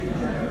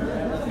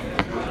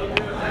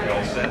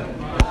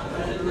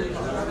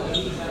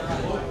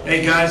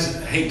Hey guys,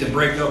 I hate to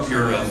break up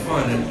your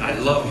fun. I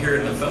love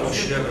hearing the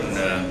fellowship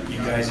and you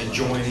guys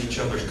enjoying each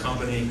other's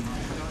company.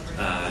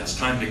 It's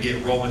time to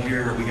get rolling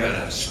here. We got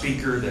a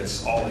speaker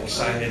that's all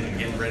excited and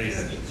getting ready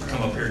to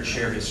come up here and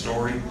share his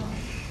story.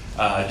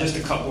 Just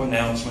a couple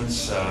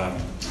announcements.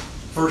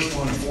 First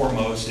one and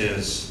foremost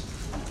is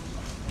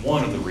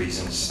one of the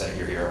reasons that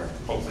you're here,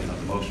 hopefully not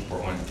the most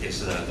important one,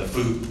 is the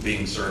food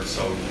being served.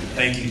 So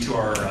thank you to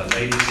our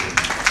ladies.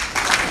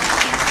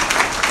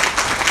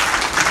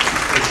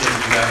 Appreciate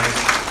you guys.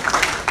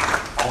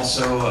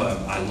 Also,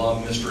 I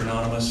love Mr.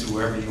 Anonymous,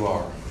 whoever you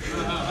are.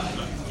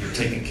 You're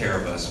taking care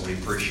of us, and we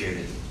appreciate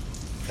it.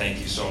 Thank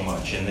you so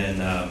much. And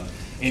then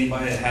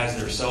anybody that has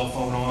their cell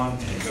phone on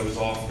and it goes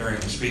off during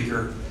the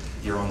speaker,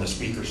 you're on the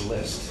speaker's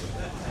list.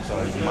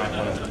 So you might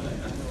want to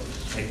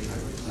take,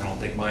 I don't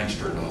think mine's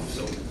turned off,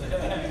 so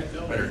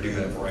better do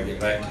that before I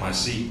get back to my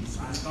seat.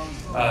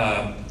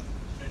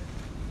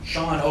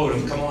 Shaun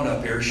Odom, come on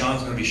up here.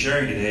 Shaun's going to be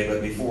sharing today,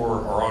 but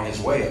before, or on his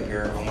way up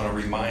here, I want to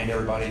remind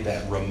everybody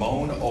that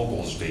Ramon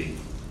Oglesby,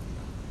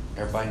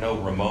 everybody know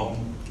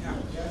Ramon?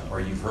 Or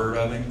you've heard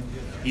of him?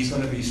 He's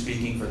going to be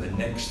speaking for the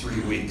next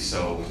 3 weeks,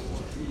 so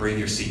bring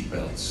your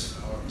seatbelts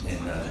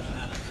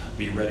and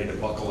be ready to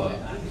buckle up.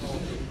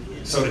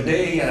 So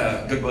today,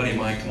 good buddy of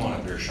mine, come on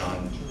up here,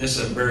 Shaun. This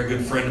is a very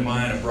good friend of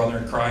mine, a brother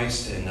in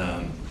Christ,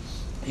 and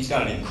he's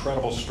got an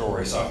incredible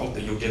story, so I hope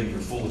that you'll give him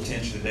your full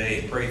attention today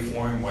and pray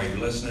for him while you're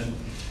listening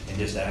and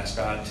just ask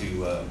God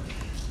to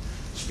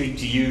speak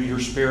to you,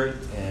 your spirit.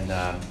 And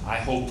I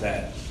hope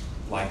that,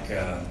 like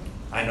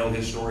I know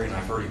his story and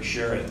I've heard him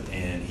share it,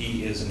 and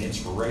he is an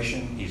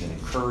inspiration, he's an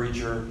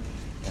encourager,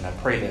 and I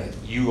pray that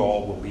you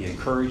all will be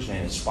encouraged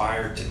and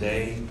inspired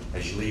today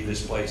as you leave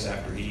this place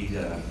after he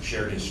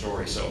shared his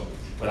story. So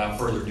without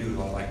further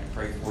ado, I'd like to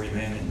pray for you,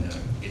 man, and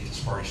get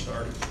this party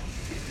started.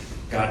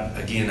 God,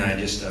 again, I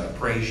just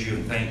praise you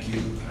and thank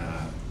you.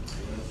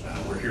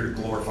 We're here to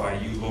glorify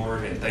you,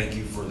 Lord, and thank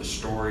you for the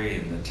story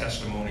and the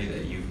testimony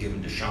that you've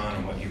given to Shaun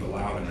and what you've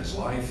allowed in his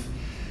life.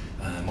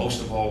 Most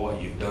of all,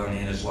 what you've done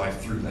in his life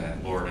through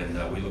that, Lord,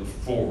 and we look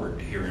forward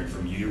to hearing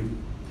from you.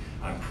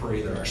 I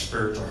pray that our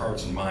spirits, our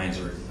hearts, and minds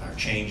are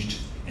changed,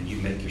 and you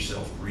make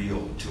yourself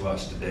real to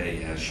us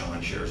today as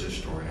Shaun shares his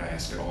story. I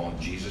ask it all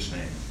in Jesus'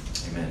 name.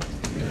 Amen.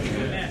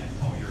 Amen.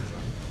 All yours.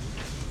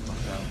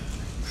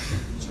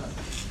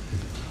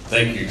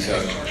 Thank you,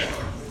 Chuck.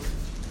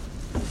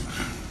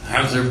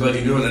 How's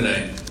everybody doing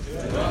today?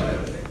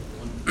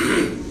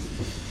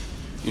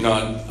 You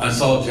know, I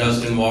saw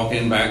Justin walk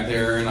in back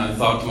there, and I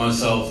thought to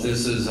myself,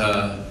 this is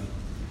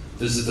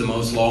the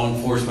most law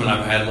enforcement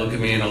I've had look at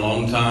me in a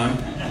long time.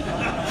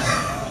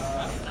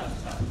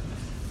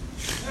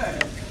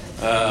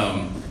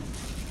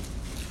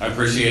 I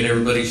appreciate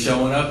everybody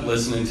showing up,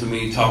 listening to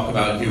me talk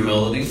about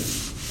humility.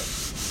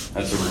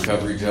 That's a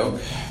recovery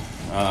joke.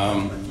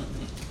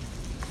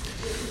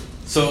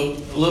 So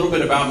a little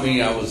bit about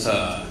me. I was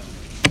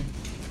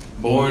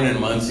born in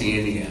Muncie,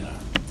 Indiana,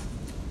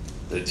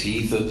 the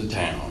teeth of the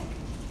town.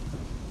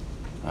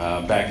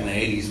 Back in the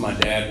 80s, my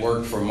dad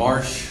worked for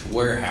Marsh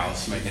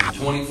Warehouse, making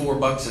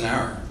 $24 an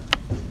hour,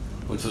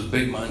 which was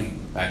big money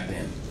back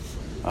then.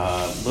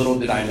 Little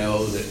did I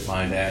know that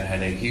my dad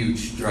had a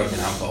huge drug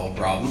and alcohol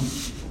problem.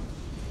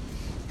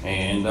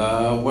 And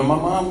when my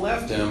mom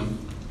left him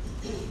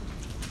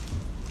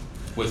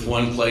with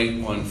one plate,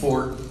 one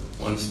fork,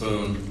 one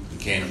spoon, a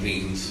can of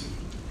beans,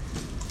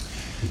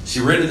 she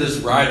rented this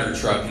Ryder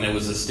truck, and it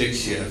was a stick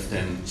shift,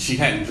 and she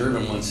hadn't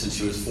driven one since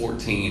she was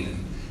 14.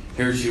 And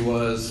here she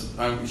was.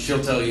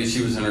 She'll tell you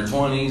she was in her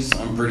 20s.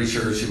 I'm pretty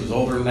sure she was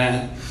older than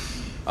that.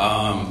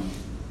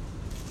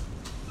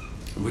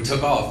 We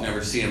took off, never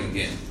to see him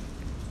again.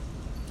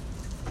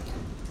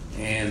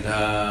 And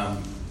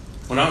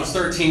when I was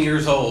 13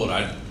 years old,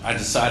 I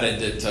decided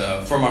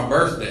that for my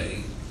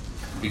birthday,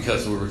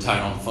 because we were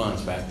tight on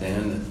funds back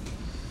then, that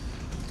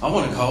I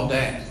want to call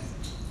Dad.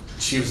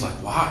 She was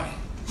like, why?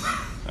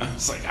 I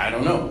was like, I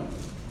don't know.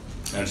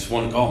 I just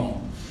want to call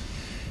him.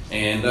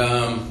 And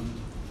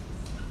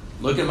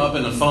look him up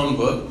in the phone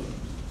book,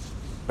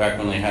 back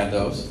when they had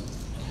those.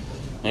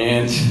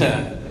 And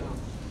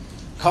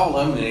call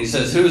him, and he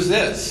says, who's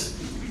this?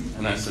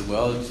 And I said,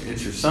 well,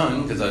 it's your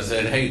son, because I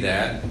said, hey,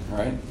 Dad,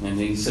 right? And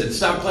he said,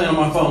 stop playing on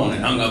my phone,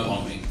 and hung up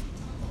on me.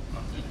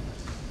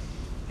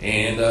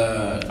 And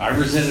I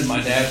resented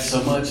my dad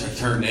so much, I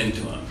turned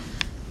into him.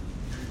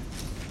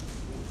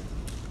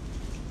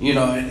 You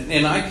know,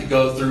 and I could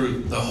go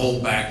through the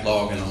whole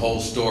backlog and the whole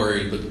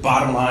story, but the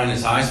bottom line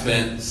is I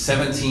spent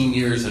 17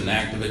 years in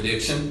active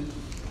addiction.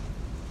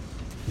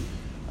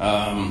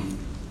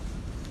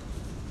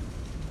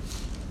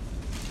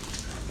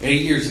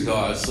 8 years ago,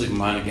 I was sleeping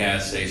behind a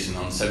gas station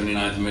on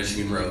 79th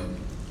Michigan Road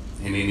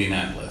in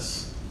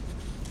Indianapolis.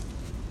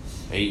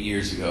 8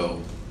 years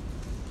ago.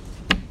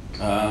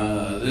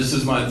 This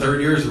is my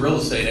third year as a real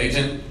estate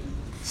agent.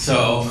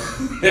 So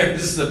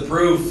there's the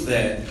proof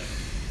that,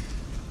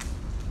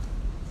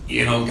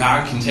 you know,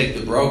 God can take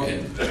the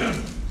broken.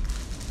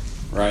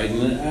 Right?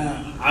 And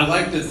I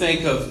like to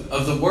think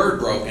of the word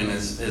broken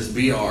as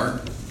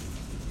BR.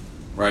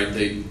 Right?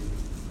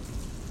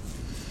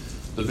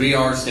 The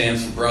BR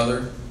stands for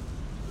brother.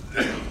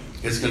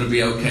 It's going to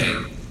be okay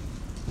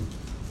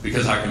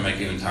because I can make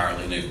you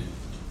entirely new.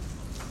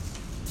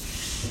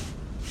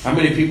 How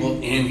many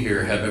people in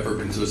here have ever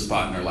been to a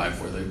spot in their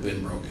life where they've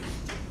been broken?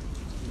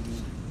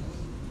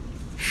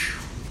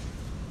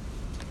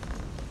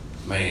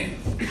 Man,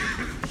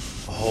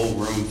 a whole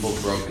room full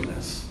of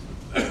brokenness.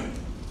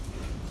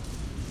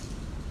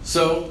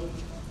 So,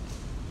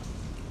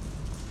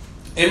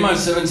 in my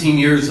 17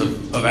 years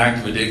of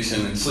active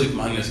addiction and sleeping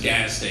behind this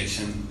gas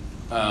station,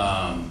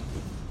 I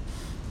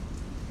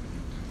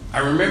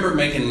remember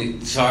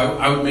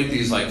I would make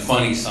these like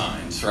funny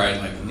signs, right?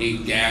 Like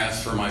need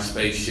gas for my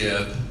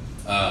spaceship,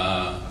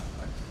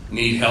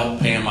 need help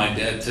paying my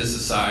debt to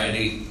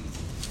society.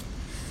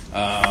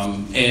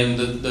 And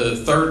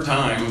the third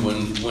time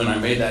when I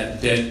made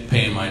that debt,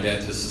 paying my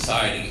debt to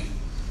society,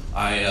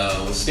 I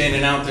was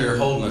standing out there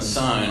holding a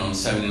sign on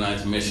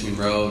 79th Michigan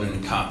Road,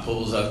 and a cop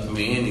pulls up to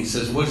me and he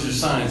says, "What's your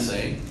sign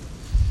say?"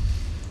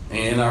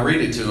 And I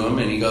read it to him,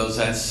 and he goes,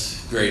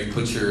 "That's great.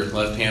 Put your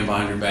left hand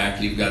behind your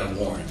back. You've got a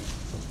warrant."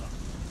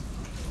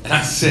 And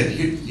I said,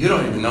 you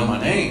don't even know my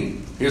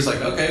name." He was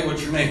like, "Okay,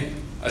 what's your name?"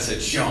 I said,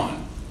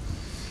 "Shaun."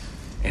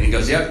 And he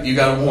goes, "Yep, you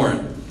got a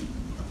warrant."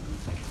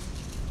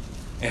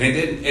 And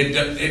it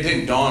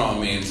didn't dawn on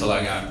me until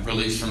I got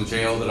released from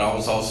jail that I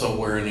was also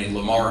wearing a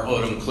Lamar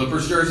Odom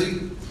Clippers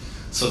jersey.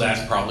 So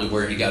that's probably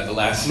where he got the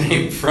last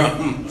name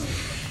from.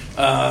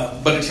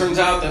 But it turns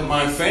out that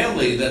my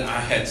family that I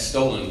had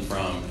stolen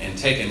from and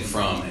taken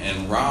from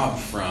and robbed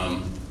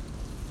from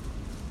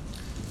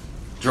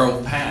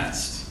drove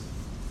past.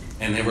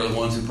 And they were the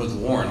ones who put the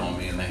warrant on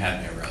me, and they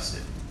had me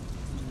arrested.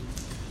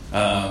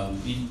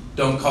 You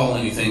don't call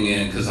anything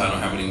in because I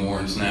don't have any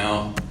warrants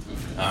now.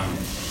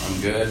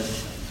 I'm good.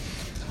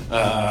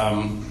 But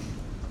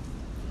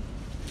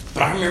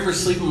I remember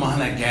sleeping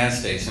behind that gas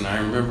station. I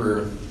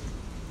remember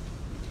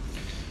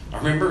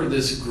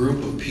this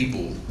group of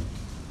people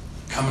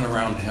coming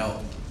around to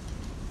help.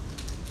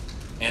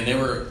 And they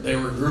were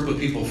a group of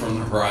people from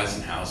the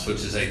Horizon House,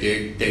 which is a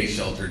day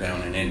shelter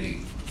down in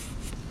Indy.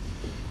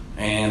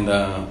 And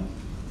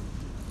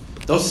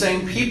those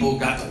same people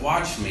got to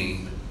watch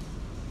me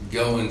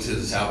go into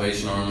the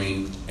Salvation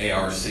Army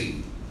ARC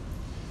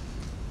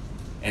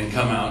and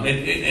come out. And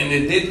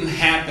it didn't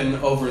happen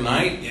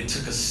overnight. It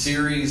took a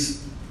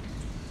series.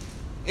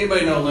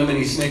 Anybody know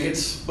Lemony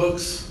Snicket's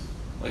books?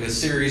 Like a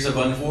series of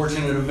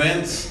unfortunate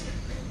events.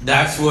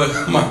 That's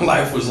what my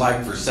life was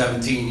like for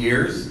 17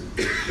 years.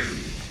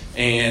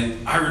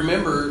 And I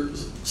remember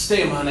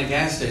staying behind a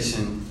gas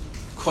station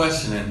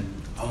questioning,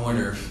 I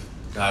wonder if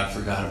God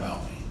forgot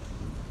about me.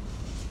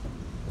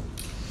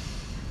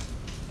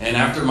 And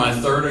after my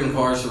third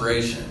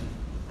incarceration,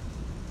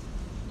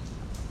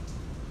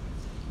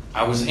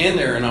 I was in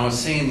there and I was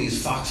saying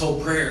these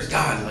foxhole prayers.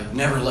 God, like,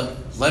 never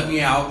let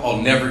me out.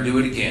 I'll never do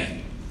it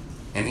again.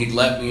 And he'd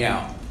let me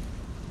out.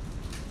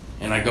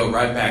 And I go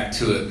right back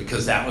to it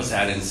because that was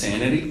that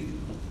insanity.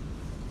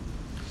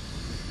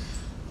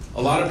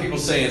 A lot of people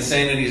say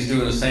insanity is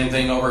doing the same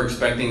thing over,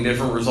 expecting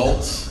different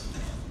results.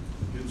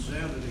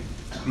 Insanity.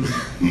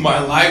 My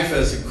life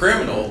as a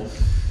criminal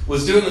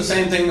was doing the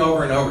same thing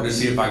over and over to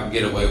see if I could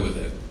get away with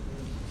it.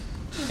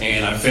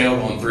 And I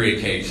failed on 3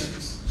 occasions.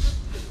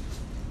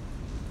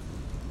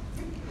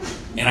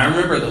 And I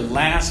remember the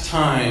last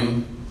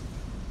time,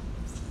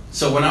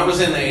 so when I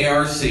was in the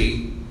ARC,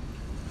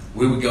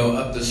 we would go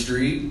up the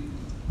street.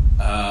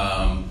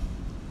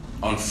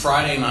 On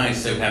Friday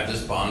nights, they would have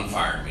this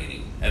bonfire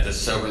meeting at the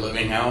Sober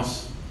Living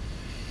House.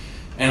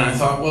 And I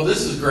thought, well,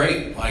 this is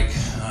great. Like,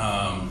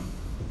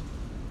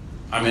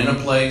 I'm in a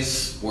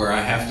place where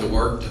I have to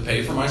work to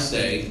pay for my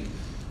stay.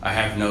 I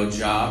have no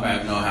job. I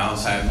have no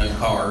house. I have no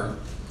car.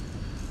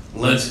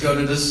 Let's go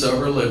to this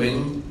Sober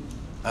Living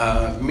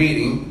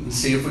meeting and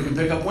see if we can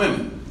pick up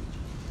women.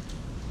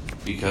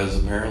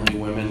 Because apparently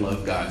women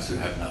love guys who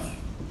have nothing.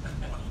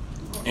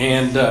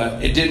 And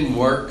it didn't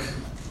work,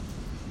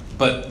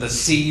 but the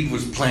seed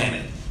was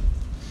planted.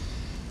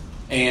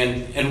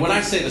 And when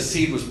I say the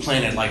seed was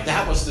planted, like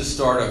that was the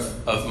start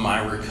of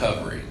my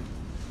recovery.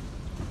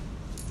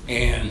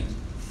 And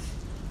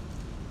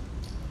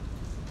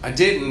I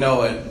didn't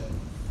know it,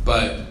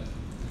 but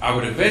I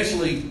would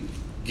eventually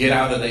get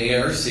out of the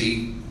ARC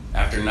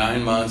after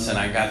 9 months, and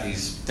I got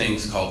these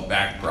things called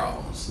back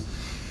problems.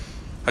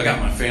 I got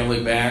my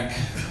family back.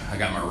 I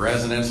got my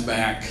residence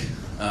back.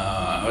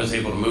 I was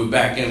able to move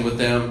back in with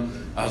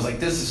them. I was like,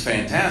 this is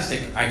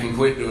fantastic. I can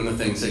quit doing the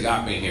things that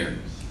got me here.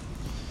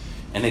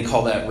 And they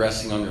call that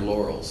resting on your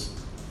laurels.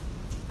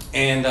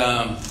 And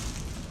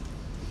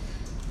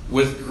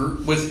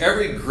with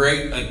every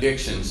great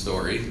addiction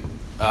story,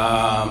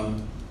 I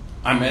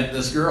met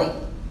this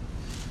girl.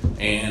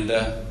 And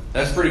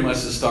that's pretty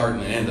much the start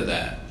and the end of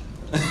that.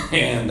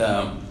 And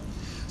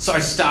so I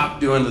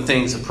stopped doing the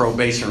things that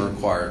probation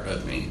required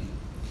of me.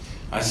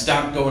 I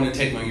stopped going to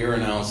take my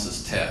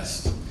urinalysis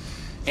test.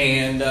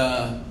 And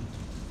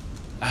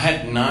I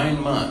had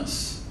 9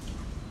 months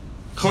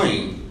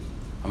clean.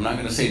 I'm not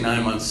going to say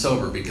 9 months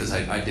sober because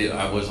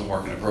I wasn't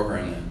working a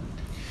program then.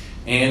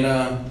 And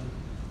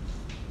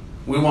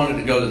we wanted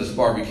to go to this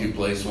barbecue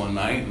place one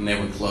night, and they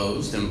were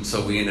closed, and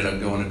so we ended up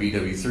going to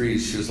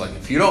BW3's. She was like,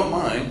 if you don't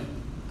mind,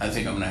 I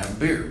think I'm going to have a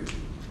beer.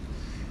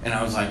 And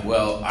I was like,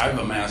 well, I've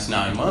amassed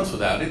 9 months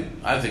without it.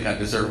 I think I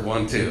deserve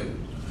one too.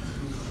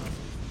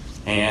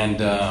 And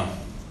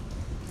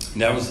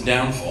that was the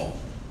downfall.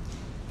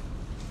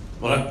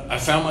 Well, I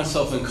found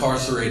myself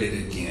incarcerated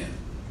again.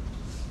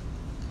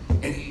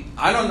 And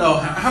I don't know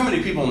how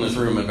many people in this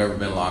room have ever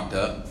been locked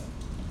up.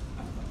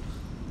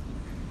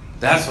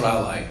 That's what I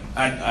like.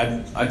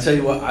 I tell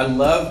you what, I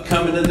love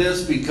coming to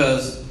this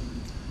because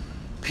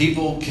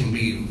people can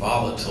be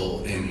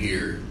volatile in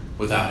here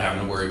without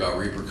having to worry about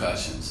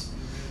repercussions.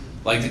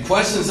 Like the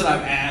questions that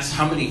I've asked,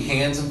 how many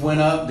hands have went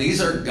up?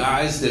 These are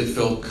guys that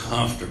feel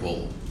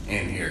comfortable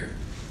in here.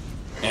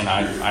 And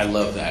I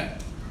love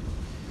that.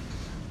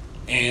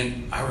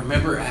 And I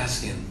remember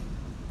asking,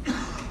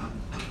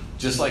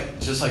 just like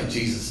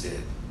Jesus did,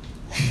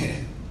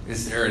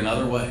 is there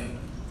another way?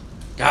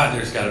 God,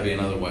 there's got to be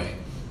another way.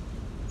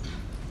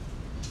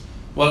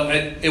 Well,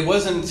 it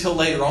wasn't until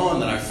later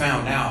on that I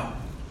found out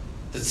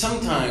that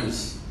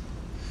sometimes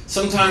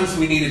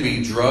we need to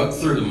be drugged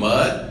through the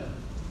mud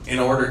in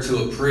order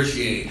to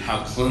appreciate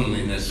how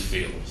cleanliness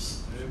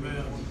feels.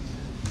 Amen.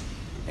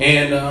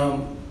 And,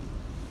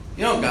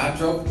 God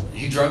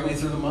drugged me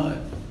through the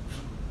mud.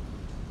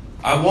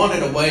 I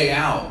wanted a way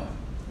out,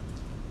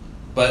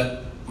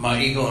 but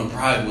my ego and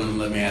pride wouldn't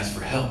let me ask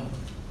for help.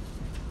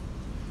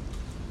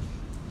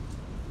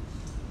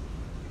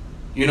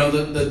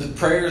 The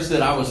prayers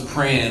that I was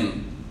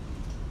praying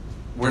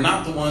were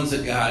not the ones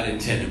that God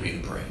intended me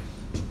to pray.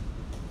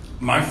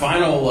 My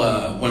final,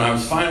 when I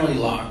was finally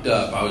locked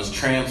up, I was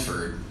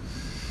transferred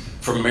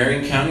from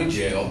Marion County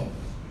Jail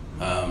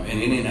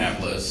in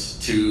Indianapolis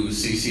to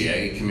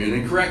CCA,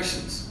 Community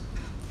Corrections.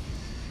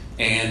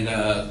 And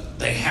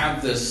they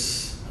have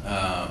this,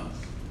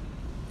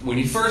 when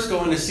you first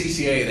go into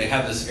CCA, they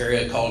have this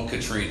area called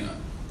Katrina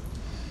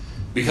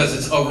because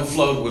it's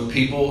overflowed with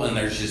people and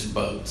there's just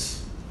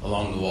boats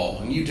along the wall.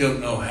 And you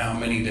don't know how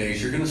many days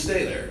you're going to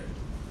stay there.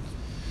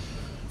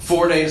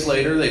 4 days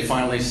later, they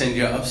finally send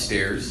you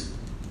upstairs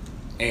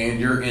and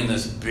you're in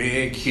this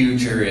big,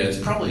 huge area. It's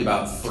probably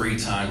about 3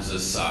 times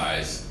this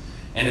size.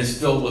 And it's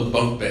filled with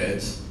bunk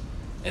beds.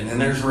 And then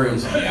there's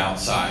rooms on the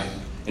outside.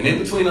 And in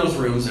between those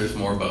rooms, there's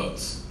more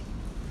boats.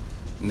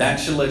 And that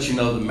should let you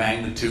know the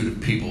magnitude of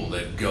people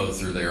that go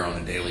through there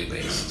on a daily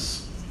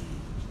basis.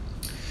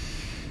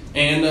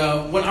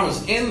 And when I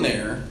was in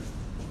there,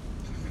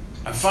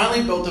 I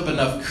finally built up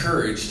enough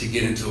courage to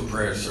get into a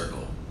prayer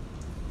circle.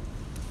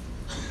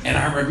 And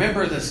I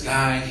remember this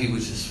guy, he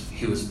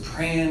was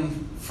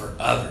praying for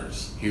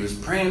others. He was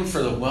praying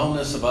for the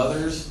wellness of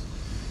others.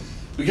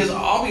 Because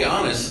I'll be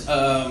honest,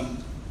 I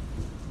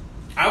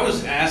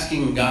was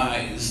asking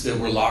guys that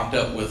were locked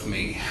up with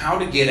me how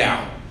to get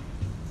out.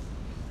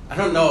 I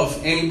don't know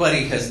if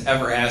anybody has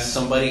ever asked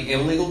somebody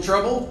in legal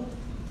trouble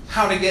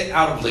how to get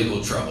out of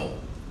legal trouble.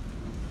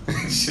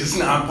 It's just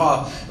not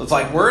possible. It's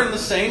like we're in the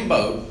same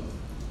boat.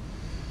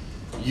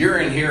 You're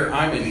in here,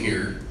 I'm in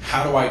here.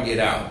 How do I get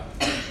out?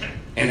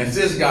 And if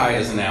this guy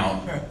isn't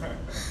out,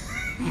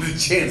 the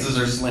chances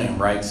are slim,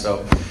 right?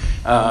 So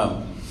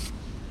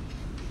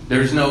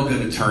there's no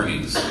good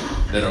attorneys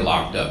that are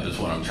locked up, is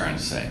what I'm trying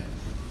to say.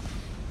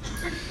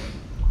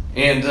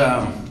 And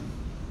I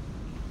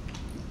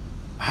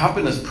hop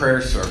in this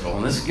prayer circle,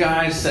 and this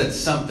guy said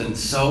something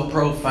so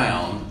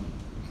profound.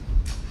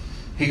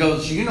 He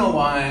goes, you know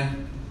why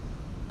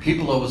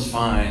people always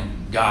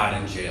find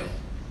God in jail?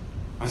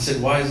 I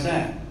said, why is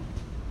that?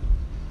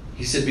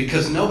 He said,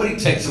 because nobody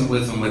takes them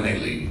with them when they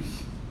leave.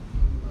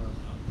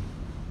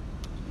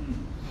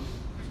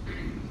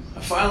 I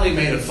finally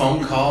made a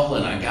phone call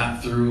and I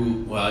got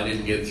through, well, I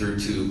didn't get through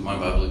to my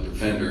public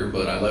defender,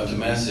 but I left a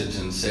message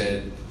and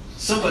said,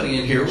 somebody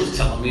in here was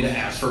telling me to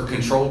ask for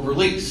controlled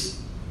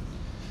release.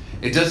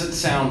 It doesn't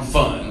sound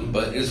fun,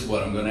 but it's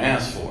what I'm going to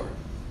ask for.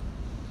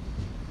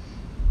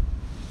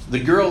 The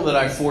girl that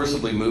I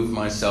forcibly moved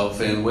myself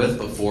in with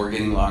before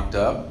getting locked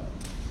up,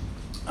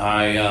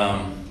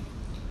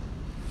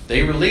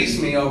 they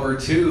released me over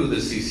to the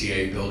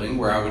CCA building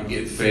where I would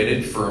get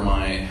fitted for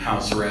my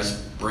house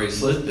arrest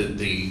bracelet that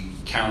the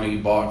county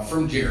bought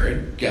from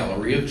Jared,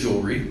 Gallery of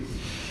Jewelry.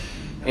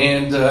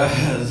 And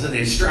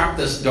they strapped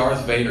this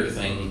Darth Vader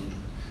thing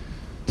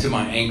to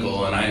my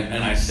ankle, and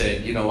I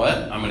said, you know what?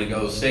 I'm going to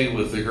go stay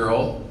with the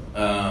girl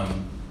that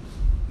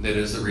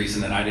is the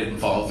reason that I didn't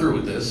follow through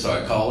with this. So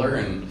I call her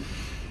and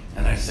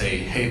I say,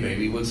 hey,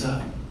 baby, what's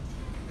up?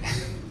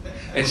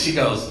 And she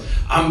goes,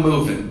 I'm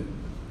moving.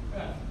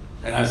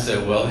 And I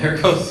said, well, there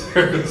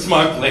goes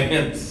my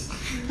plans.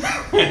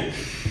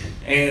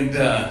 And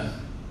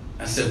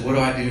I said, what do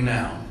I do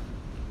now?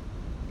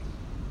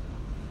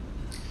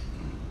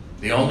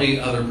 The only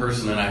other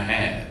person that I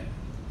had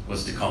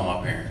was to call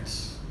my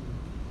parents,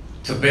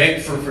 to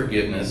beg for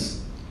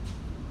forgiveness,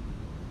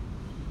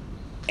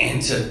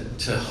 and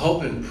to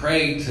hope and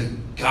pray to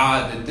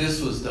God that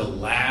this was the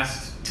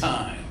last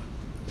time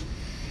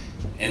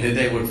and that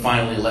they would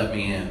finally let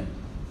me in.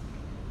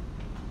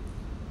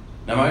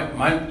 Now,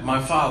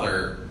 my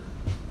father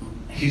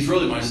he's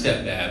really my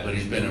stepdad, but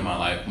he's been in my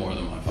life more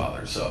than my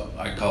father, so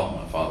I call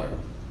him my father.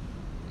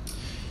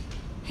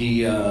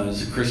 He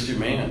is a Christian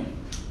man.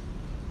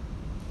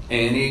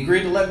 And he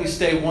agreed to let me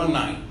stay one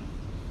night.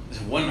 I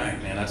said, one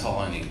night, man, that's all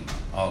I need.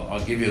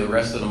 I'll give you the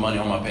rest of the money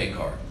on my pay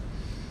card.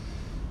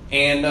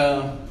 And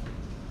I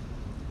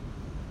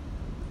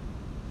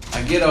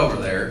get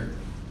over there.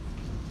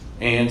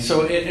 And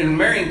so in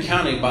Marion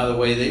County, by the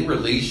way, they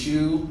release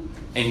you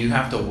and you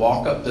have to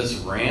walk up this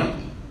ramp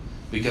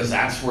because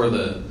that's where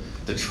the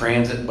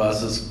transit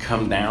buses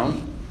come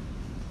down.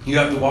 You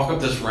have to walk up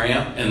this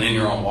ramp and then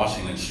you're on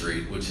Washington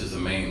Street, which is the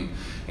main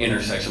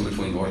intersection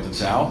between North and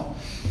South.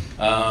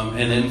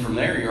 And then from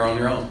there, you're on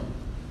your own.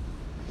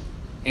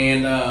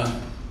 And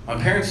my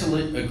parents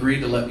agreed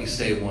to let me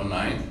stay one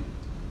night.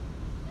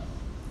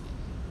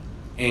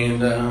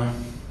 And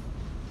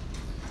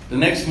the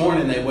next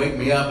morning, they wake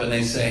me up and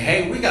they say,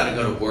 hey, we got to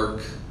go to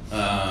work.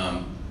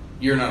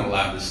 You're not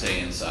allowed to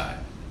stay inside.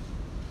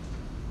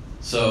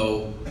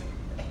 So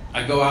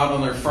I go out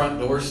on their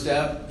front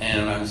doorstep,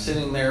 and I'm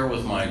sitting there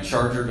with my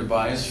charger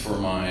device for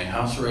my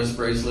house arrest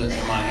bracelet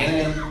in my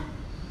hand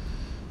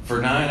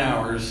for 9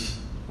 hours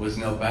with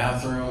no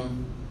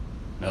bathroom,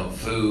 no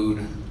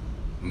food,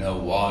 no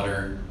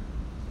water.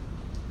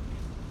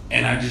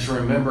 And I just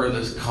remember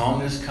this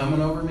calmness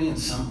coming over me and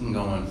something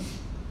going,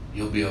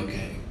 you'll be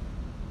okay.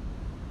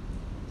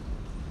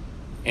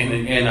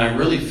 And I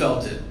really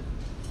felt it.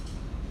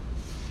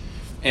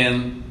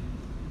 And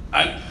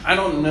I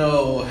don't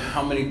know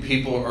how many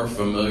people are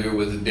familiar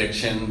with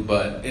addiction,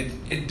 but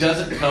it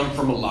doesn't come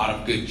from a lot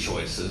of good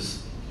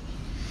choices.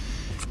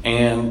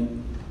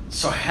 And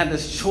so I had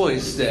this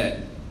choice that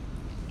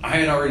I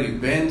had already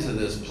been to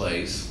this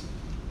place.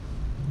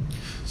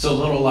 So a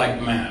little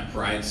like map,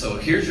 right? So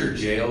here's your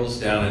jails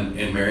down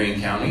in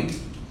Marion County.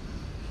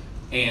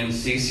 And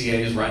CCA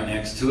is right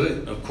next to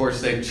it. Of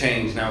course, they've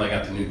changed. Now they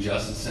got the new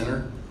Justice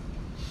Center.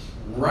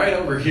 Right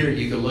over here,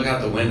 you can look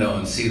out the window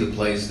and see the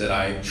place that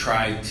I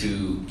tried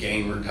to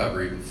gain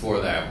recovery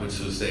before that, which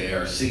was the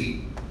ARC.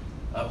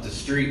 Up the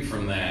street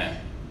from that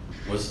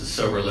was the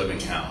sober living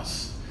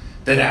house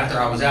that after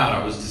I was out,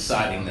 I was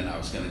deciding that I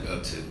was going to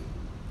go to.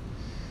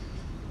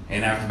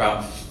 And after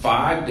about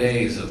 5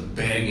 days of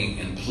begging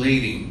and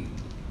pleading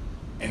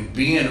and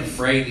being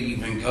afraid to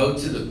even go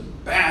to the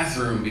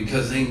bathroom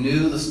because they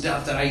knew the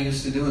stuff that I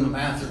used to do in the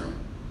bathroom,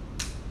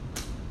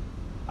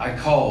 I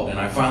called and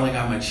I finally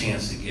got my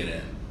chance to get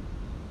in.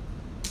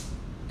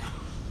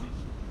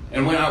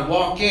 And when I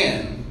walk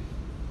in,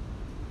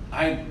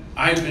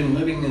 I've been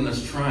living in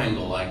this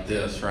triangle like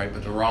this, right,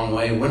 but the wrong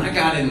way. When I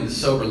got into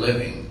sober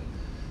living,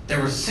 there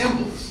were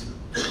symbols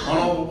on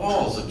all the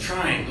walls of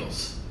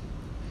triangles.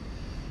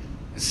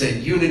 It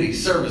said Unity,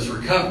 Service,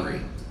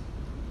 Recovery.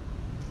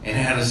 And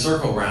it had a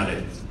circle around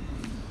it.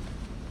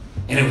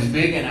 And it was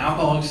big in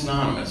Alcoholics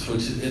Anonymous,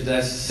 which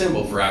that's a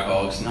symbol for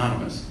Alcoholics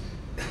Anonymous.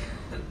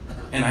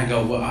 And I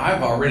go, well,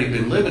 I've already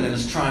been living in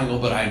this triangle,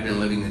 but I've been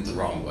living it the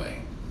wrong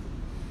way.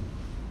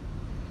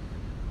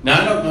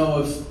 Now, I don't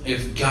know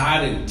if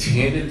God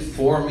intended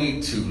for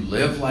me to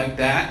live like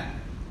that,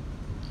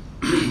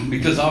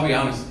 because I'll be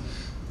honest,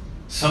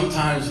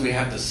 sometimes we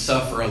have to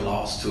suffer a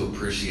loss to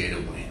appreciate a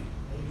win.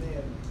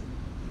 Amen.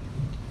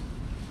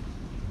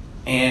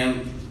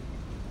 And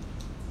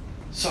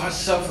so I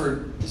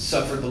suffered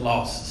the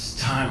losses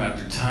time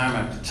after time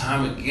after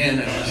time again,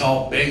 and it was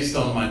all based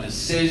on my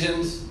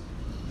decisions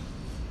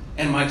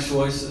and my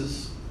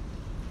choices.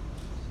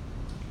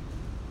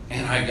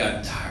 And I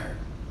got tired.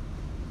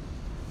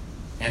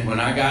 And when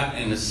I got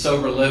into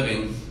sober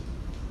living,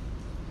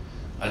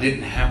 I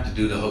didn't have to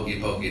do the hokey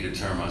pokey to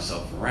turn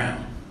myself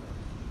around.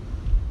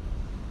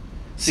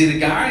 See, the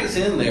guys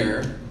in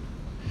there,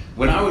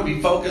 when I would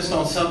be focused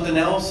on something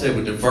else, they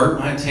would divert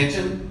my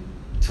attention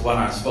to what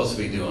I was supposed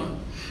to be doing.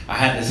 I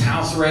had this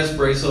house arrest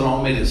bracelet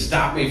on me to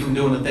stop me from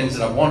doing the things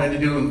that I wanted to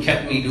do and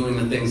kept me doing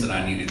the things that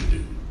I needed to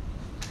do,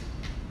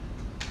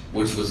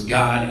 which was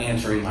God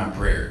answering my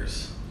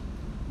prayers.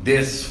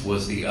 This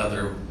was the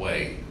other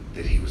way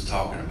that he was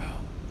talking about.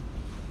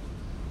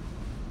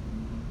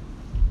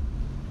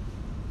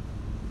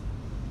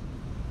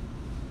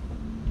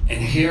 And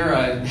here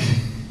I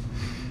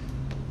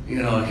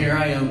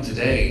am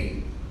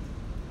today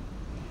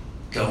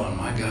going,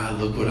 my God,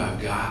 look what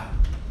I've got.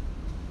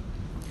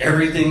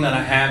 Everything that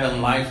I have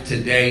in life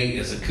today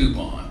is a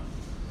coupon.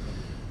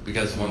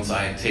 Because once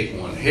I take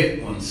one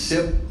hit, one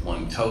sip,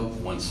 one toke,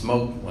 one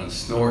smoke, one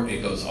snort,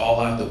 it goes all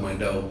out the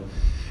window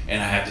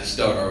and I have to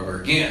start over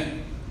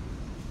again.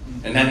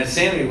 And that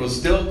insanity will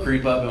still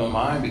creep up in my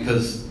mind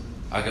because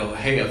I go,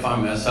 hey, if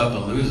I mess up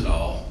and lose it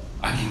all,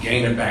 I can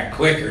gain it back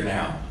quicker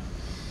now.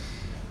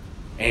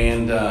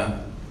 And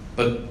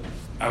but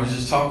I was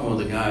just talking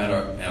with a guy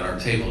at our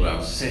table that I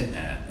was sitting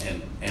at,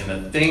 and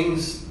the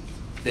things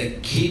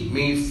that keep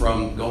me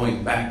from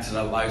going back to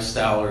that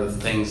lifestyle are the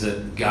things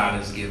that God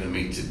has given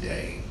me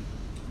today.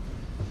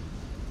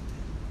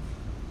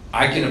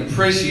 I can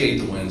appreciate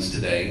the wins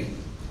today.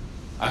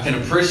 I can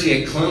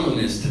appreciate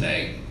cleanliness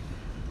today.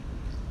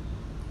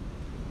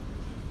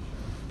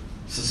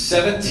 So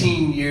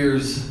 17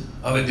 years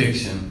of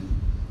addiction,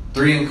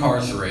 3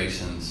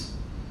 incarcerations,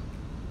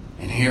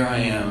 and here I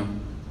am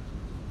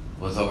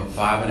with over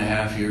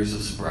 5.5 years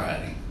of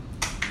sobriety.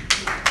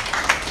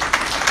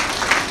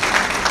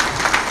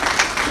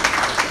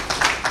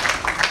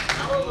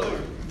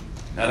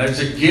 Now there's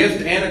a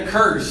gift and a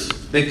curse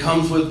that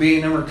comes with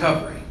being in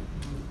recovery.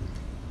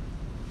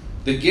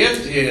 The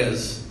gift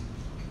is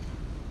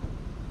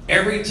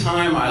every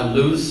time I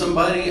lose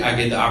somebody, I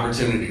get the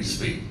opportunity to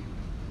speak.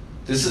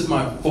 This is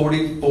my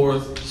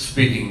 44th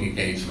speaking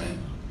engagement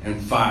in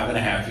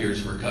 5.5 years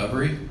of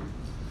recovery.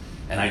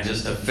 And I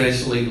just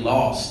officially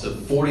lost the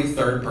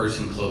 43rd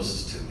person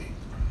closest to me.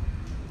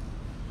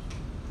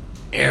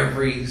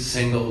 Every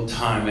single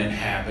time it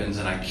happens,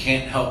 and I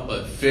can't help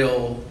but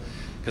feel,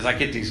 because I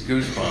get these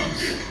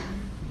goosebumps.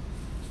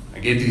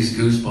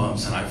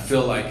 And I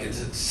feel like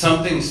it's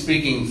something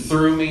speaking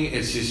through me.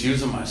 It's just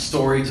using my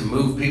story to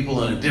move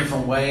people in a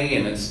different way,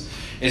 and it's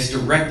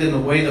directed the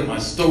way that my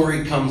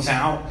story comes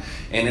out,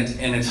 and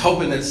it's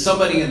hoping that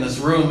somebody in this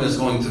room is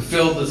going to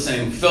feel the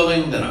same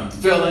feeling that I'm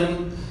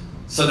feeling,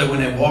 so that when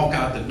they walk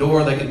out the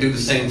door, they can do the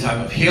same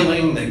type of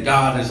healing that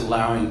God is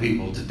allowing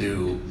people to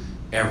do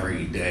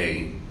every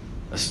day,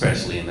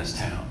 especially in this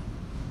town.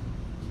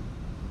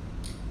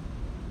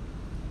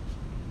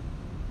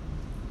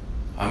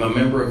 I'm a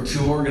member of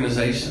 2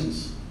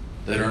 organizations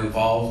that are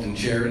involved in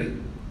charity.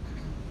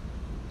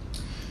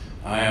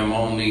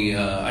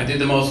 I did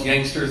the most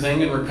gangster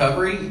thing in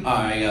recovery.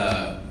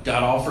 I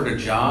got offered a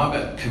job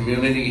at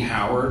Community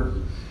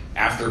Howard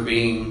after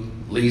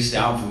being leased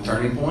out from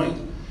Turning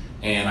Point.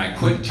 And I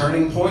quit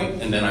Turning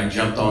Point, and then I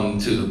jumped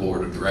onto the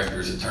board of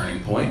directors at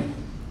Turning Point.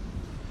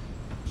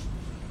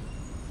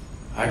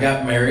 I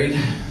got married.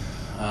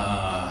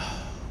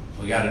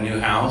 We got a new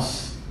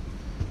house.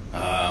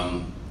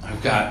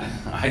 I've got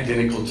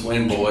identical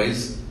twin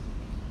boys.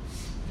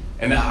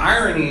 And the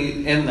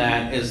irony in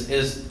that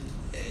is,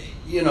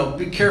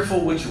 be careful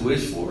what you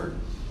wish for.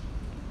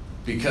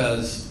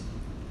 Because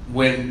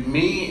when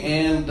me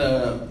and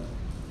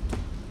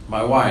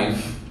my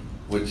wife,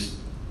 which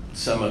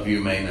some of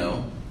you may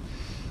know,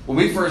 when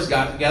we first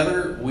got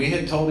together, we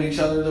had told each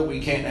other that we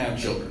can't have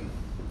children.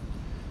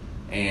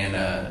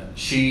 And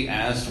she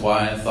asked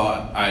why I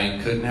thought I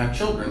couldn't have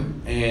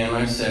children. And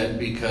I said,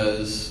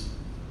 because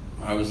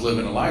I was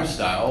living a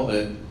lifestyle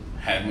that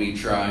had me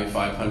try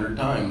 500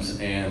 times.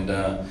 And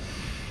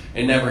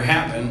it never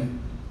happened.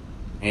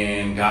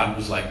 And God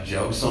was like,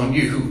 joke's on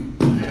you,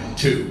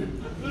 too.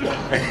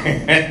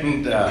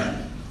 And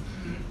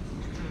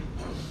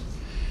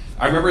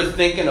I remember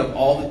thinking of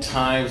all the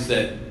times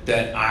that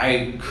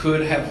I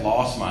could have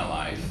lost my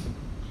life.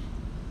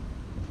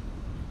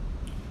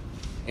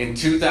 In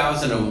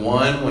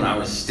 2001, when I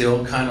was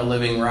still kind of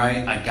living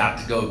right, I got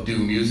to go do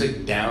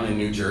music down in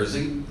New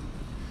Jersey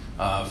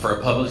for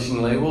a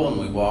publishing label, and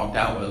we walked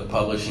out with a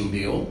publishing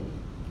deal.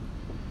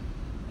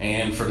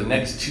 And for the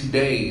next 2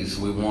 days,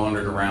 we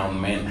wandered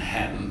around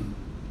Manhattan,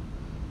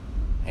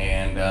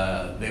 and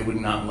they would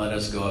not let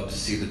us go up to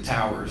see the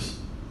towers.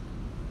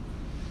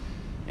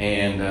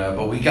 And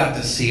but we got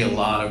to see a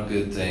lot of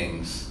good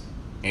things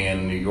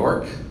in New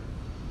York.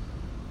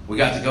 We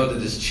got to go to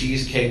this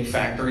cheesecake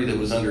factory that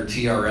was under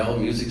TRL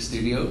Music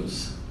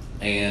Studios,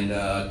 and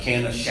a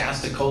can of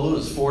Shasta Cola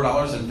was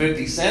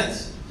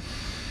 $4.50,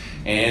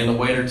 and the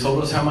waiter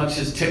told us how much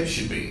his tip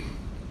should be,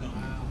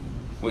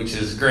 which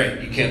is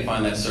great. You can't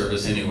find that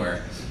service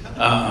anywhere.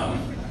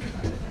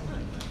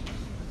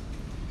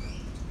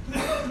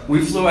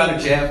 We flew out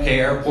of JFK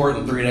Airport,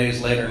 and 3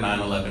 days later,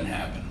 9/11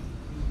 happened.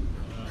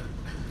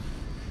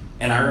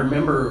 And I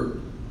remember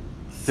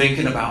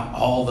thinking about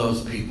all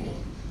those people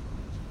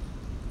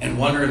and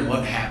wondering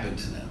what happened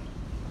to them.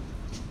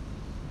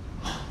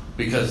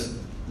 Because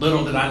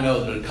little did I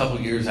know that a couple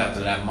years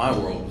after that, my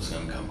world was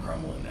going to come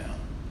crumbling down.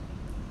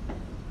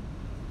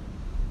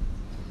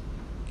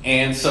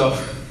 And so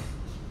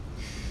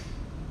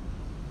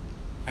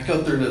I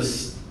go through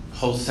this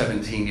whole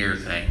 17-year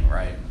thing,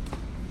 right?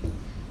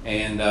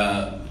 And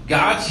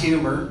God's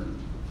humor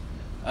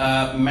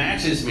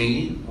matches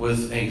me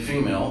with a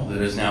female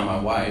that is now my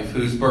wife,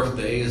 whose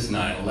birthday is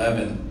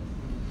 9/11.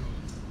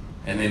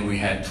 And then we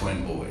had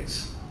twin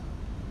boys.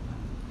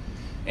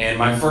 And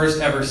my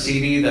first ever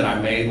CD that I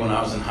made when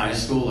I was in high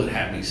school, it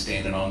had me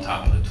standing on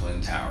top of the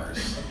Twin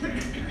Towers.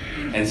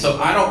 And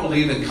so I don't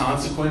believe in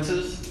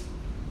consequences.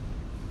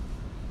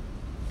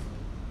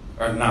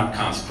 Or not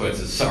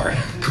consequences, sorry.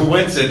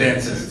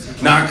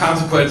 Coincidences. Not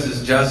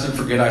consequences. Justin,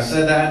 forget I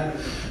said that.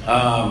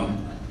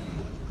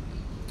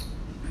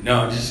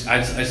 No,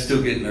 I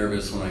still get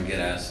nervous when I get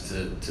asked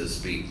to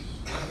speak.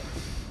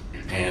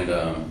 And,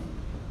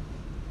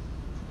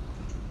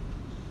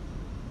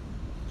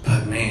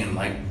 but man,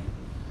 like,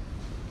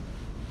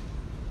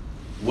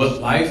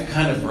 what life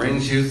kind of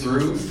brings you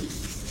through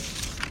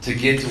to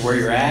get to where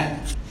you're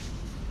at.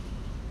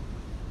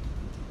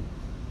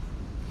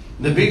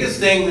 The biggest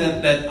thing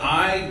that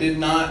I did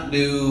not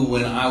do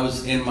when I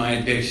was in my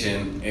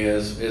addiction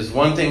is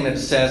one thing that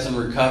says in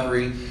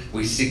recovery,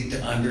 we seek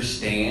to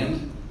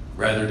understand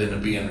rather than to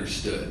be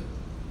understood.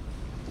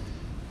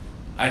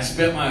 I'd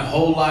spent my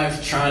whole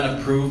life trying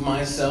to prove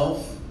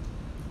myself.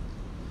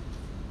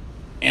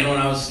 And when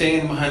I was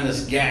standing behind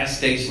this gas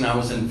station, I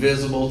was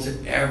invisible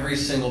to every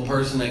single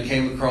person that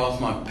came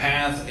across my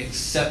path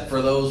except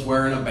for those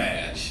wearing a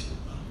badge.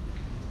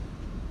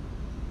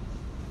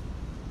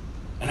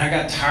 And I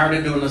got tired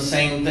of doing the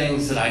same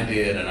things that I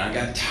did, and I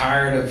got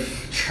tired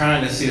of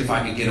trying to see if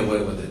I could get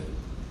away with it.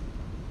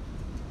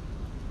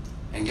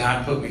 And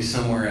God put me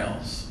somewhere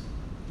else.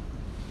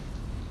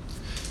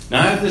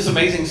 Now I have this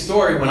amazing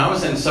story. When I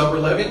was in sober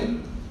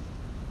living,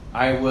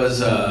 I was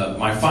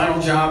my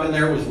final job in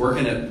there was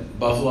working at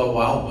Buffalo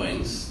Wild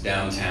Wings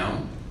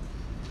downtown.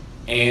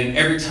 And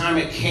every time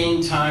it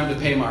came time to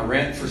pay my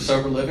rent for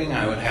sober living,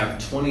 I would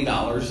have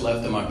 $20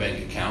 left in my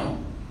bank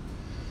account.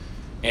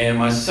 And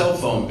my cell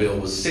phone bill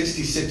was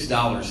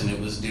 $66, and it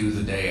was due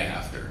the day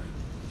after.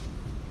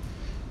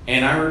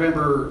 And I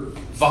remember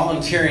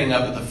volunteering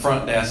up at the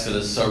front desk of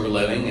the sober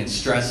living and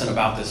stressing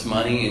about this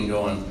money and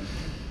going,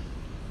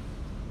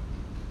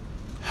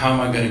 how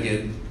am I going to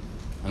get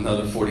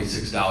another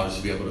 $46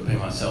 to be able to pay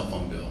my cell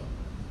phone bill?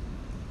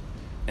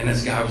 And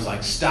this guy was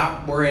like,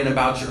 stop worrying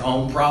about your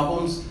own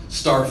problems,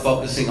 start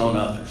focusing on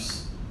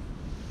others.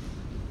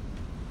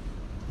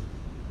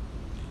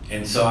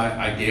 And so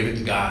I gave it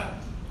to God,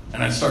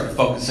 and I started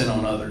focusing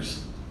on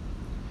others.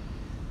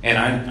 And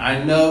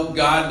I know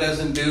God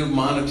doesn't do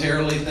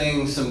monetarily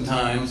things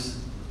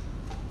sometimes,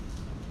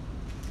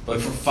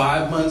 but for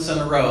 5 months in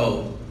a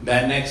row,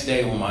 that next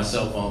day when my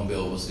cell phone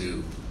bill was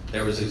due,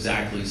 there was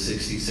exactly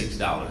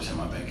 $66 in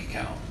my bank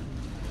account.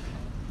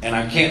 And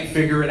I can't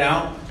figure it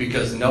out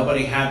because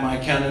nobody had my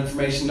account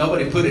information.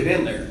 Nobody put it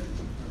in there.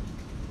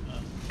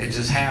 It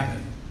just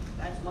happened.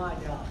 That's my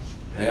job.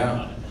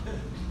 Yeah.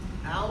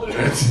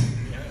 Hallelujah.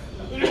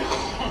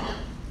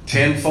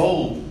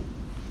 Tenfold.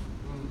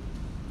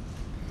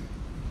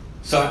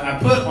 So I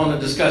put on the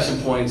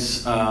discussion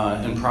points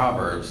in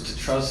Proverbs to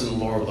trust in the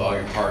Lord with all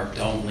your heart.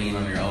 Don't lean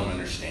on your own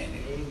understanding.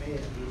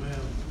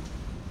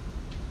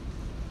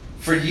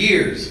 For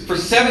years, for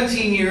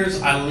 17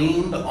 years, I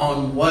leaned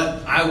on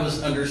what I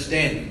was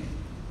understanding.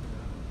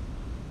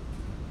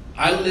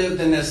 I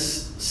lived in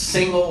this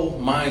single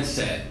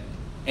mindset.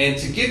 And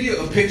to give you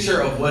a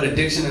picture of what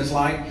addiction is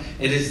like,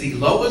 it is the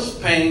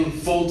lowest paying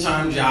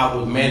full-time job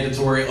with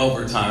mandatory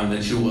overtime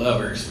that you will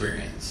ever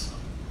experience.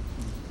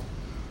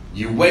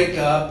 You wake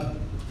up,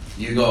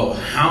 you go,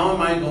 how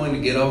am I going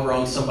to get over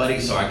on somebody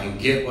so I can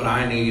get what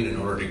I need in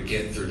order to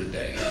get through the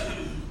day?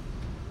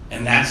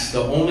 And that's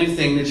the only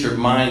thing that your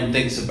mind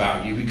thinks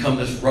about. You become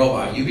this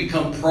robot. You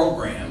become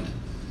programmed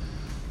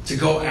to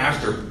go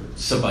after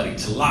somebody,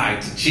 to lie,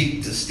 to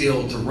cheat, to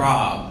steal, to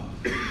rob.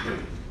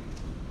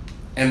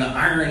 And the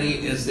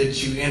irony is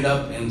that you end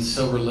up in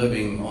sober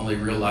living only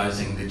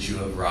realizing that you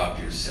have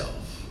robbed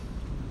yourself.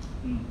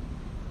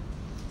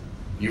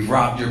 You've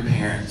robbed your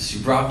parents.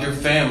 You've robbed your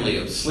family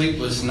of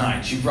sleepless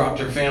nights. You've robbed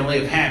your family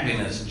of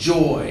happiness,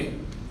 joy,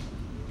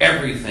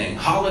 everything.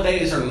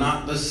 Holidays are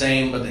not the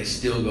same, but they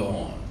still go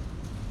on.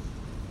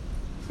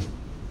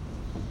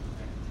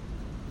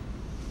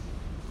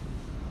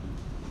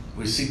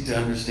 We seek to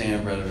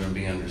understand rather than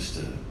be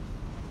understood.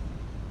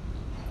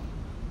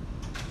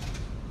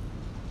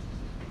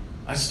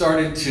 I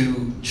started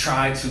to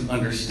try to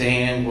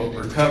understand what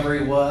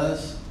recovery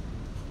was.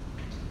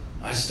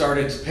 I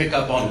started to pick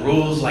up on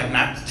rules like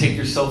not to take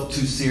yourself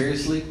too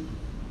seriously.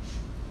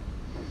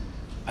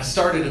 I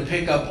started to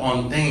pick up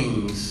on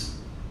things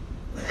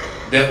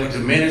that would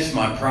diminish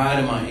my pride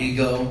and my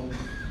ego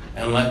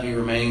and let me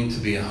remain to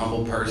be a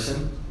humble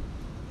person.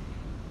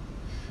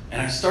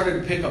 And I started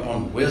to pick up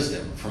on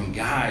wisdom from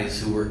guys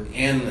who were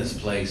in this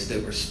place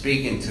that were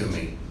speaking to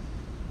me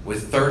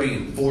with 30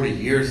 and 40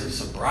 years of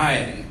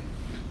sobriety.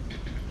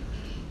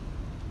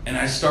 And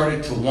I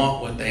started to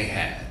want what they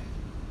had.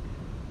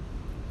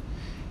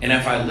 And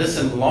if I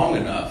listened long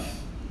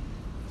enough,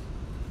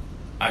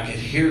 I could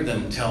hear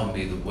them tell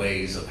me the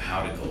ways of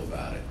how to go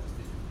about it.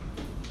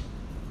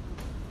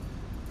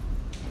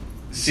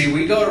 See,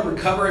 we go to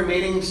recovery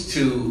meetings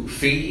to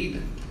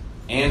feed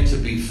and to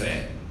be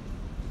fed.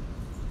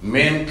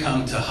 Men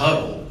come to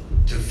huddle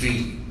to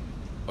feed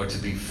or to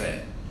be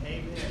fed.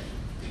 Amen.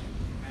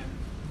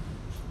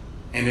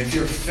 And if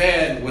you're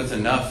fed with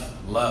enough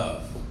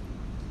love,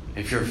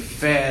 if you're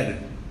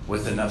fed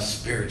with enough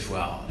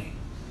spirituality,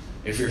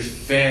 if you're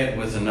fed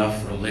with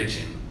enough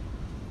religion,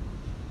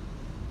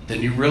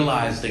 then you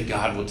realize that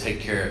God will take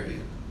care of you.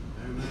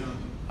 Amen.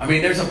 I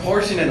mean, there's a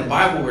portion in the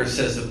Bible where it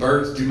says the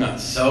birds do not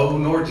sow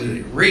nor do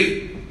they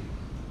reap,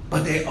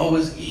 but they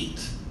always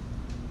eat.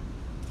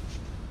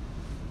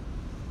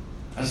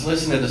 I was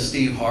listening to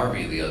Steve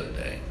Harvey the other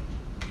day,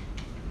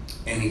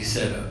 and he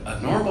said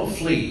a normal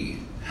flea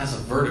has a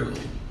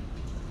vertical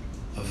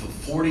of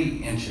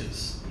 40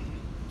 inches.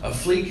 A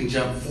flea can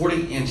jump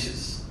 40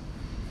 inches,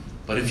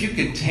 but if you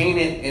contain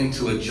it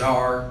into a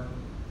jar,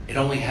 it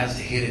only has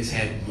to hit its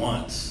head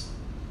once,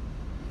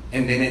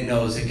 and then it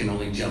knows it can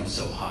only jump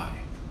so high.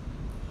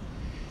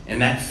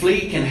 And that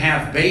flea can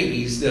have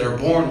babies that are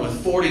born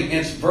with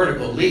 40-inch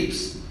vertical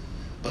leaps,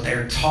 but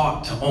they're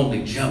taught to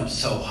only jump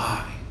so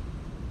high.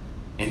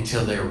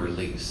 until they're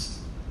released.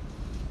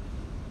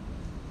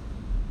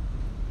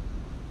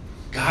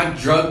 God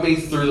drugged me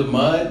through the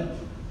mud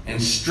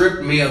and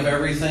stripped me of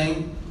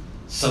everything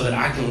so that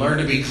I can learn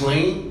to be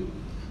clean,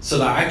 so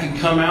that I can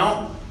come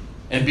out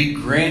and be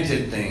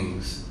granted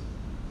things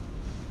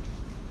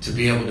to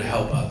be able to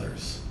help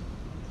others.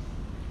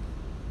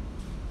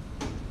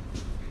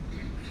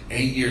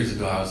 8 years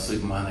ago, I was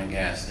sleeping behind a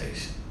gas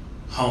station,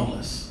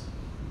 homeless.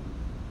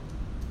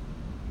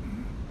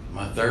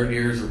 My 3rd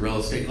year as a real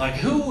estate. Like,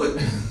 who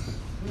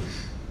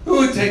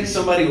would take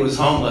somebody who was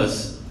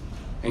homeless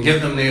and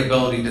give them the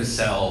ability to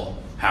sell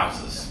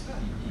houses?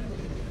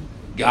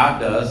 God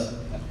does.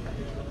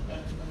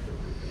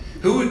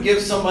 Who would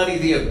give somebody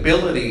the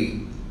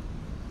ability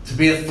to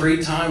be a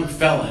 3-time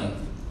felon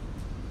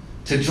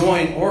to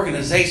join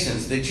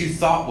organizations that you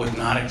thought would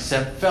not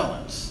accept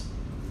felons?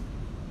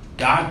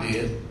 God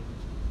did.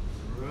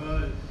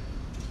 Right.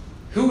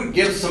 Who would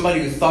give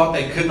somebody who thought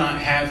they could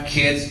not have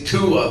kids,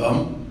 2 of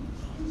them?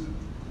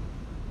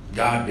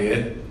 God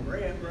did.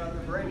 Bring it, brother,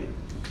 bring it.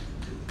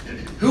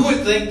 Who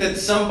would think that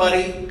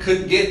somebody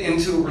could get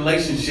into a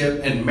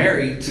relationship and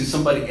marry to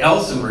somebody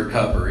else in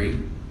recovery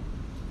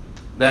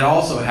that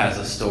also has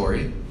a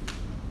story?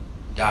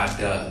 God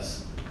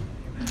does.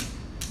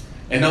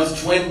 And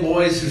those twin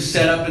boys who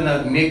set up in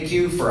the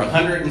NICU for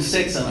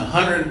 106 and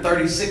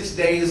 136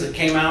 days that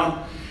came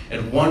out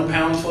at 1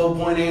 pound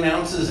 12.8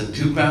 ounces and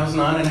 2 pounds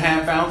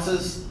 9.5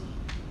 ounces.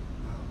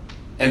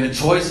 And the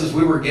choices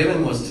we were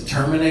given was to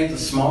terminate the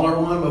smaller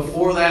one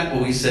before that,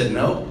 but we said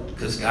no,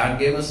 because God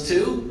gave us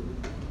 2.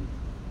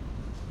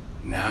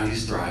 Now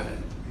he's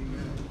thriving.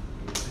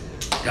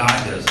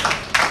 God does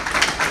that.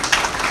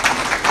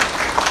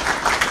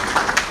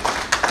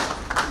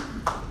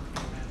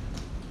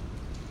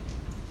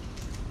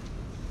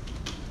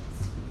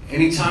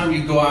 Anytime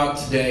you go out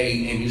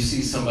today and you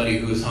see somebody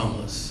who is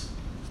homeless,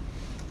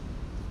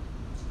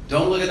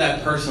 don't look at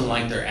that person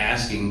like they're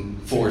asking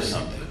for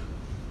something.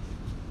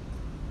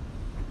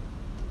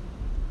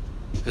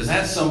 Because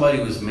that somebody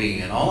was me,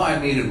 and all I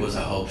needed was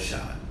a hope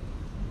shot.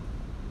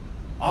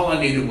 All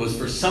I needed was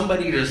for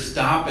somebody to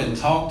stop and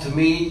talk to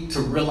me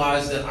to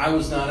realize that I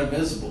was not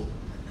invisible.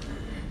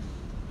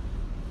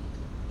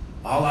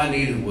 All I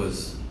needed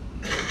was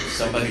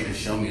somebody to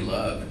show me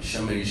love, and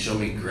somebody to show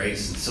me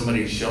grace, and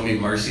somebody to show me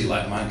mercy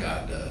like my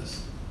God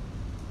does.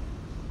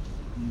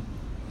 And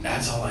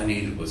that's all I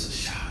needed was a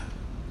shot.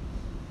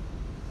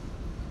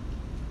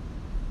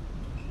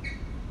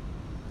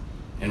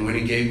 And when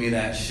he gave me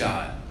that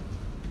shot,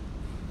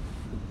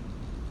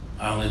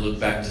 I only look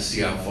back to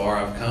see how far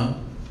I've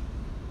come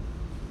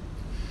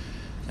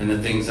and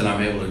the things that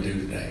I'm able to do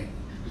today.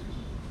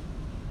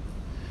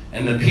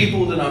 And the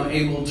people that I'm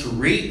able to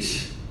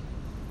reach,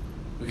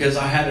 because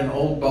I had an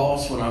old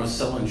boss when I was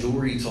selling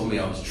jewelry. He told me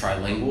I was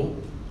trilingual.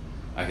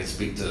 I could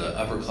speak to the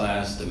upper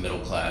class, the middle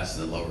class,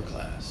 and the lower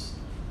class.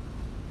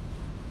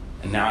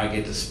 And now I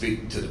get to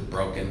speak to the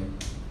broken,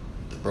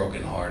 the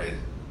brokenhearted,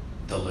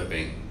 the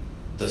living,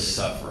 the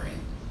suffering,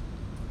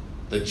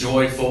 the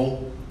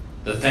joyful,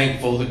 the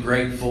thankful, the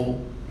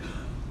grateful.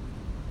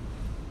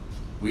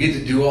 We get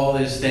to do all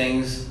these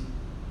things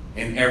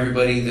in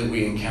everybody that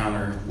we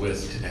encounter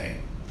with today.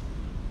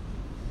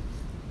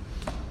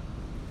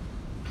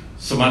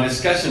 So my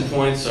discussion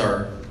points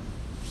are,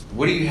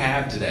 what do you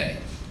have today?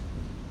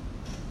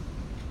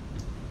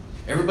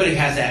 Everybody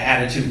has that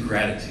attitude of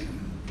gratitude,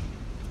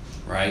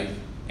 right?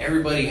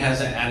 Everybody has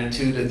that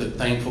attitude that they're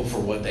thankful for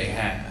what they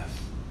have.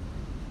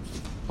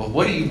 But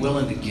what are you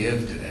willing to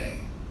give today?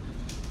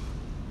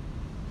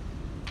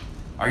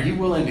 Are you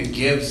willing to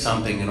give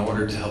something in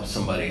order to help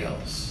somebody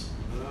else?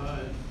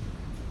 Right.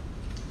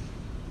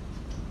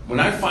 When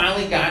I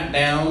finally got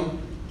down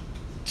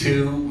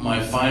to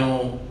my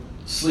final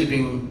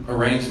sleeping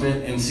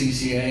arrangement in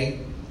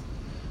CCA,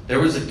 there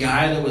was a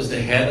guy that was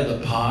the head of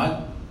the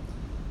pod,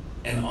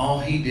 and all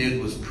he did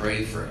was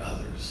pray for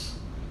others.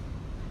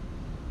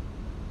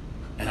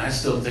 And I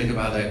still think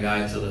about that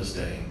guy to this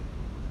day.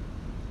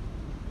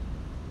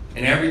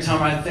 And every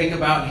time I think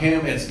about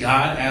him, it's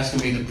God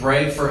asking me to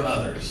pray for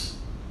others.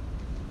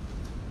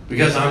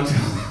 Because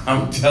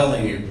I'm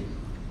telling you,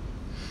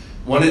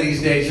 one of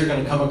these days you're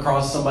going to come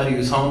across somebody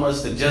who's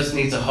homeless that just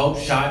needs a hope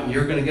shot, and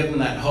you're going to give them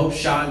that hope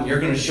shot, and you're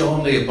going to show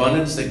them the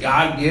abundance that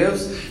God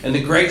gives and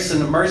the grace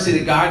and the mercy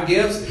that God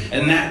gives,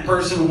 and that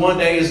person one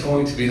day is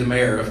going to be the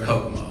mayor of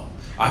Kokomo.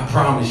 I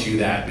promise you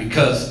that,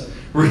 because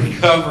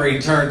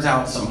recovery turns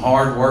out some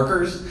hard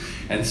workers,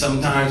 and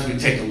sometimes we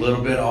take a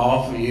little bit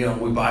off, we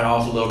bite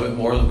off a little bit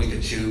more than we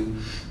could chew,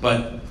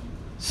 but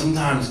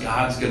sometimes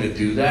God's going to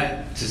do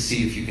that to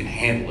see if you can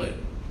handle it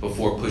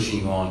before pushing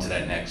you on to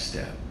that next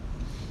step.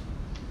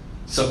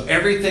 So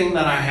everything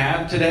that I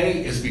have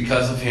today is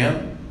because of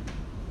Him.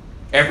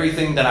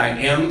 Everything that I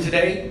am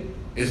today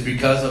is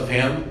because of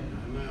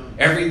Him.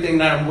 Everything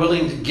that I'm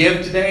willing to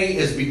give today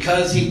is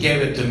because He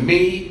gave it to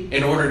me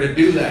in order to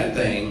do that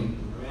thing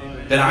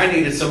that I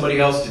needed somebody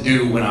else to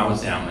do when I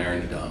was down there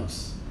in the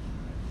dumps.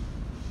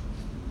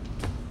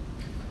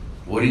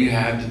 What do you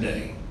have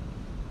today?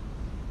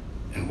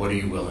 And what are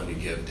you willing to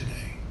give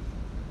today?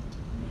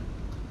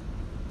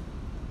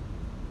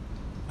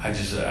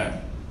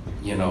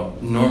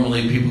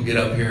 normally people get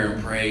up here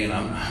and pray, and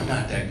I'm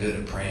not that good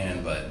at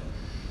praying, but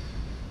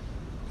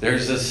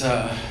there's this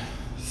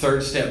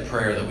third step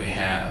prayer that we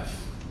have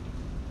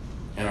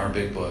in our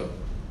big book.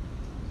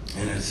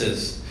 And it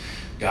says,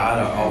 God,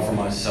 I offer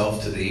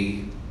myself to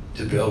thee,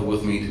 to build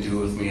with me, to do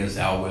with me as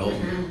thou wilt.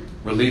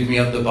 Relieve me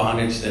of the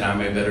bondage that I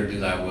may better do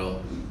thy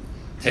will.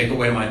 Take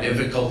away my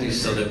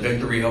difficulties so that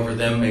victory over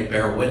them may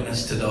bear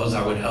witness to those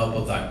I would help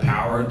of thy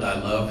power, thy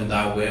love, and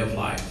thy way of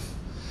life.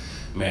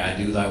 May I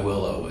do thy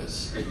will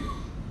always.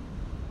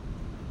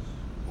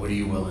 What are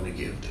you willing to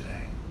give today?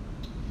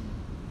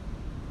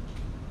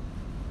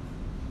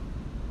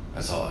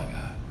 That's all I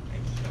got.